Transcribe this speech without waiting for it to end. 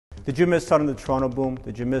Did you miss out on the Toronto boom?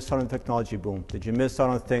 Did you miss out on the technology boom? Did you miss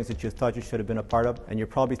out on things that you thought you should have been a part of? And you're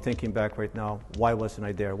probably thinking back right now, why wasn't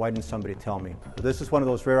I there? Why didn't somebody tell me? But this is one of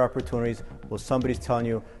those rare opportunities where somebody's telling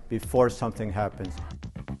you before something happens.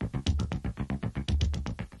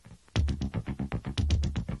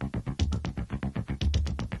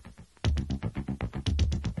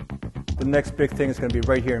 The next big thing is going to be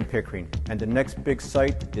right here in Pickering. And the next big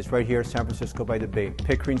site is right here, San Francisco by the Bay.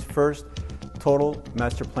 Pickering's first total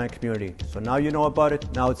master plan community. So now you know about it,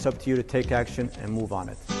 now it's up to you to take action and move on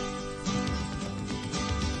it.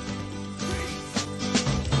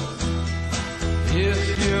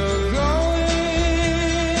 If you're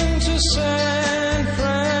going to San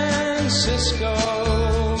Francisco,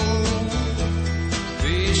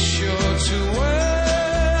 be sure to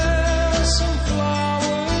wear some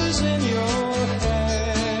flowers in your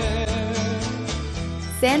hair.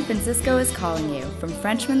 San Francisco is calling you from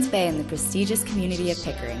Frenchman's Bay in the prestigious community of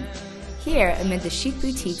Pickering. Here, amid the chic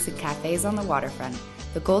boutiques and cafes on the waterfront,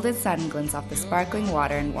 the golden sun glints off the sparkling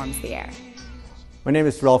water and warms the air. My name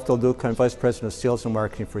is Ralph Del Duca. I'm Vice President of Sales and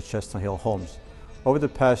Marketing for Chestnut Hill Homes. Over the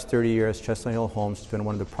past 30 years, Chestnut Hill Homes has been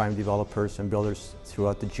one of the prime developers and builders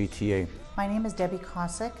throughout the GTA. My name is Debbie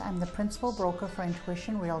Kosick. I'm the principal broker for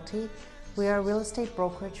Intuition Realty. We are a real estate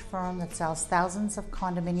brokerage firm that sells thousands of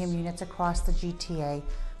condominium units across the GTA.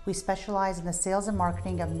 We specialize in the sales and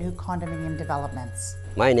marketing of new condominium developments.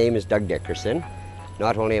 My name is Doug Dickerson.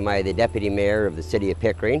 Not only am I the Deputy Mayor of the City of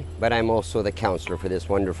Pickering, but I'm also the councillor for this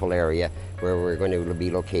wonderful area where we're going to be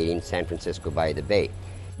locating San Francisco by the Bay.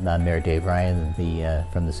 I'm Mayor Dave Ryan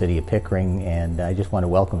from the City of Pickering, and I just want to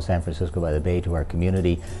welcome San Francisco by the Bay to our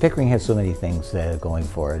community. Pickering has so many things going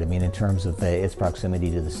for it. I mean, in terms of its proximity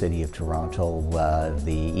to the City of Toronto,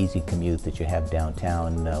 the easy commute that you have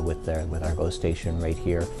downtown with our GO station right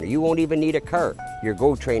here. You won't even need a car. Your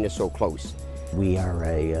GO train is so close. We are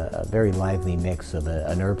a very lively mix of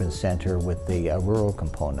an urban center with a rural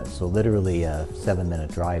component. So literally a 7-minute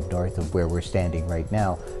drive north of where we're standing right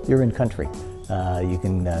now, you're in country. You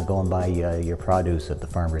can go and buy your produce at the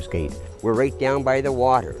farmer's gate. We're right down by the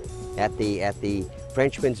water at the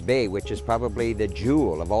Frenchman's Bay, which is probably the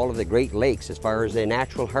jewel of all of the Great Lakes as far as the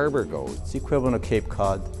natural harbor goes. It's the equivalent of Cape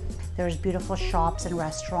Cod. There's beautiful shops and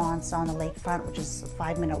restaurants on the lakefront, which is a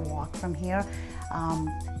 5-minute walk from here.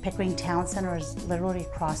 Pickering Town Center is literally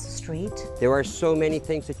across the street. There are so many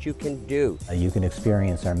things that you can do. You can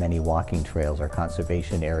experience our many walking trails, our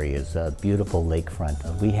conservation areas, beautiful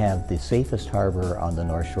lakefront. We have the safest harbor on the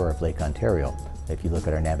north shore of Lake Ontario. If you look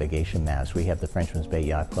at our navigation maps, we have the Frenchman's Bay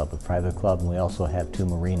Yacht Club, a private club, and we also have 2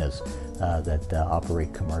 marinas that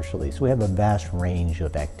operate commercially. So we have a vast range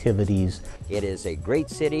of activities. It is a great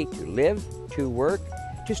city to live, to work,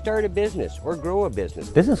 to start a business or grow a business.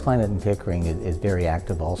 Business climate in Pickering is very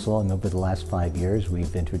active also, and over the last 5 years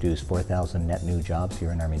we've introduced 4,000 net new jobs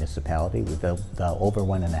here in our municipality. We've built over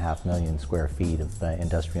 1.5 million square feet of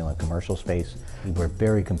industrial and commercial space. We're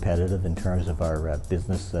very competitive in terms of our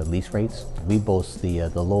business lease rates. We boast the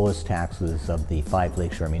lowest taxes of the 5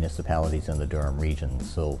 lakeshore municipalities in the Durham region,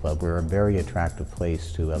 so we're a very attractive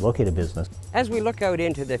place to locate a business. As we look out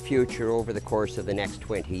into the future over the course of the next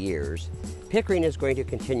 20 years, Pickering is going to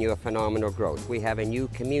continue a phenomenal growth. We have a new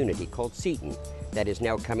community called Seaton that is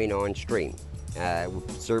now coming on stream.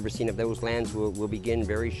 Servicing of those lands will begin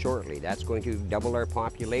very shortly. That's going to double our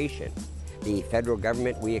population. The federal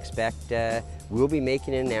government, we expect, will be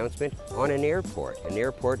making an announcement on an airport. An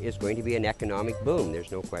airport is going to be an economic boom.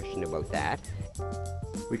 There's no question about that.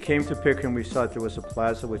 We came to Pickering, we saw that there was a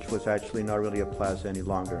plaza which was actually not really a plaza any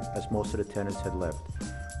longer, as most of the tenants had left.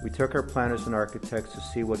 We took our planners and architects to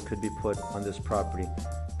see what could be put on this property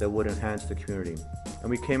that would enhance the community. And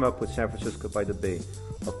we came up with San Francisco by the Bay,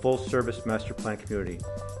 a full-service master plan community,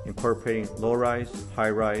 incorporating low-rise,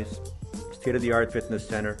 high-rise, state-of-the-art fitness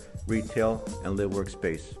center, retail, and live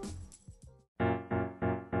workspace.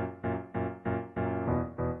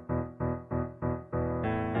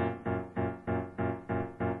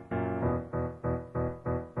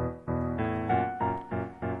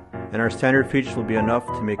 And our standard features will be enough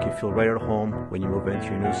to make you feel right at home when you move into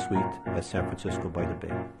your new suite at San Francisco by the Bay.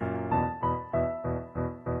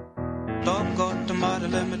 Dog got the mighty,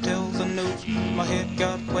 let me tell the news. My head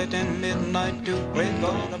got wet in midnight dew. Great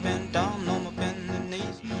God, I've been down on my bending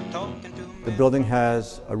knees, talking to me. The building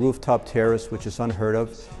has a rooftop terrace, which is unheard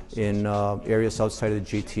of in areas outside of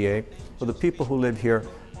the GTA. So the people who live here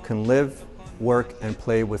can live, work, and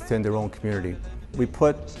play within their own community. We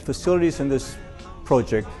put facilities in this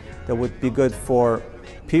project that would be good for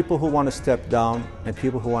people who want to step down and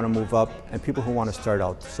people who want to move up and people who want to start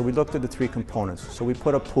out. So we looked at the 3 components. So we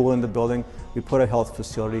put a pool in the building, we put a health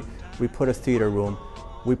facility, we put a theater room,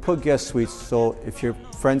 We put guest suites, so if your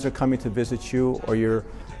friends are coming to visit you, or your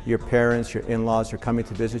parents, your in-laws are coming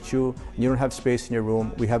to visit you, and you don't have space in your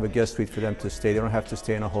room, we have a guest suite for them to stay. They don't have to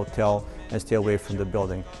stay in a hotel and stay away from the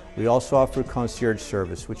building. We also offer concierge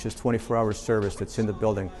service, which is 24-hour service that's in the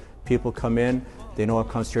building. People come in, they know a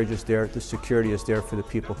concierge is there, the security is there for the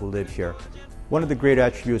people who live here. One of the great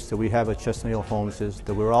attributes that we have at Chestnut Hill Homes is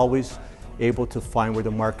that we're always able to find where the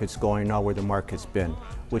market's going, not where the market's been,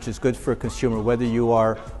 which is good for a consumer. Whether you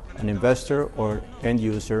are an investor or end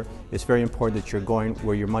user, it's very important that you're going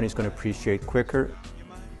where your money's going to appreciate quicker.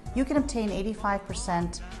 You can obtain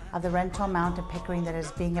 85% of the rental amount in Pickering that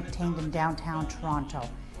is being obtained in downtown Toronto.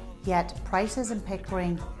 Yet prices in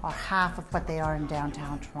Pickering are half of what they are in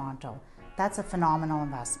downtown Toronto. That's a phenomenal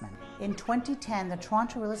investment. In 2010, the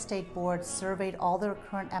Toronto Real Estate Board surveyed all their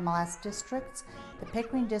current MLS districts. The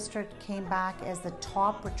Pickering district came back as the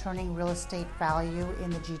top returning real estate value in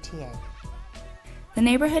the GTA. The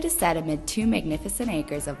neighborhood is set amid 2 magnificent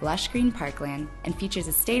acres of lush green parkland and features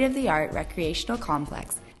a state-of-the-art recreational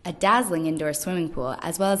complex, a dazzling indoor swimming pool,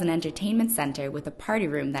 as well as an entertainment center with a party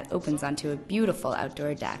room that opens onto a beautiful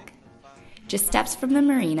outdoor deck. Just steps from the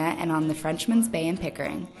marina and on the Frenchman's Bay in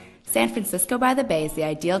Pickering, San Francisco by the Bay is the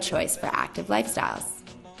ideal choice for active lifestyles.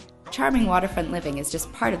 Charming waterfront living is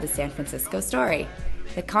just part of the San Francisco story.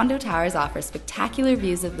 The condo towers offer spectacular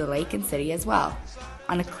views of the lake and city as well.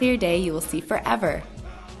 On a clear day, you will see forever.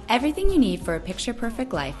 Everything you need for a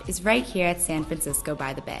picture-perfect life is right here at San Francisco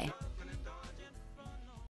by the Bay.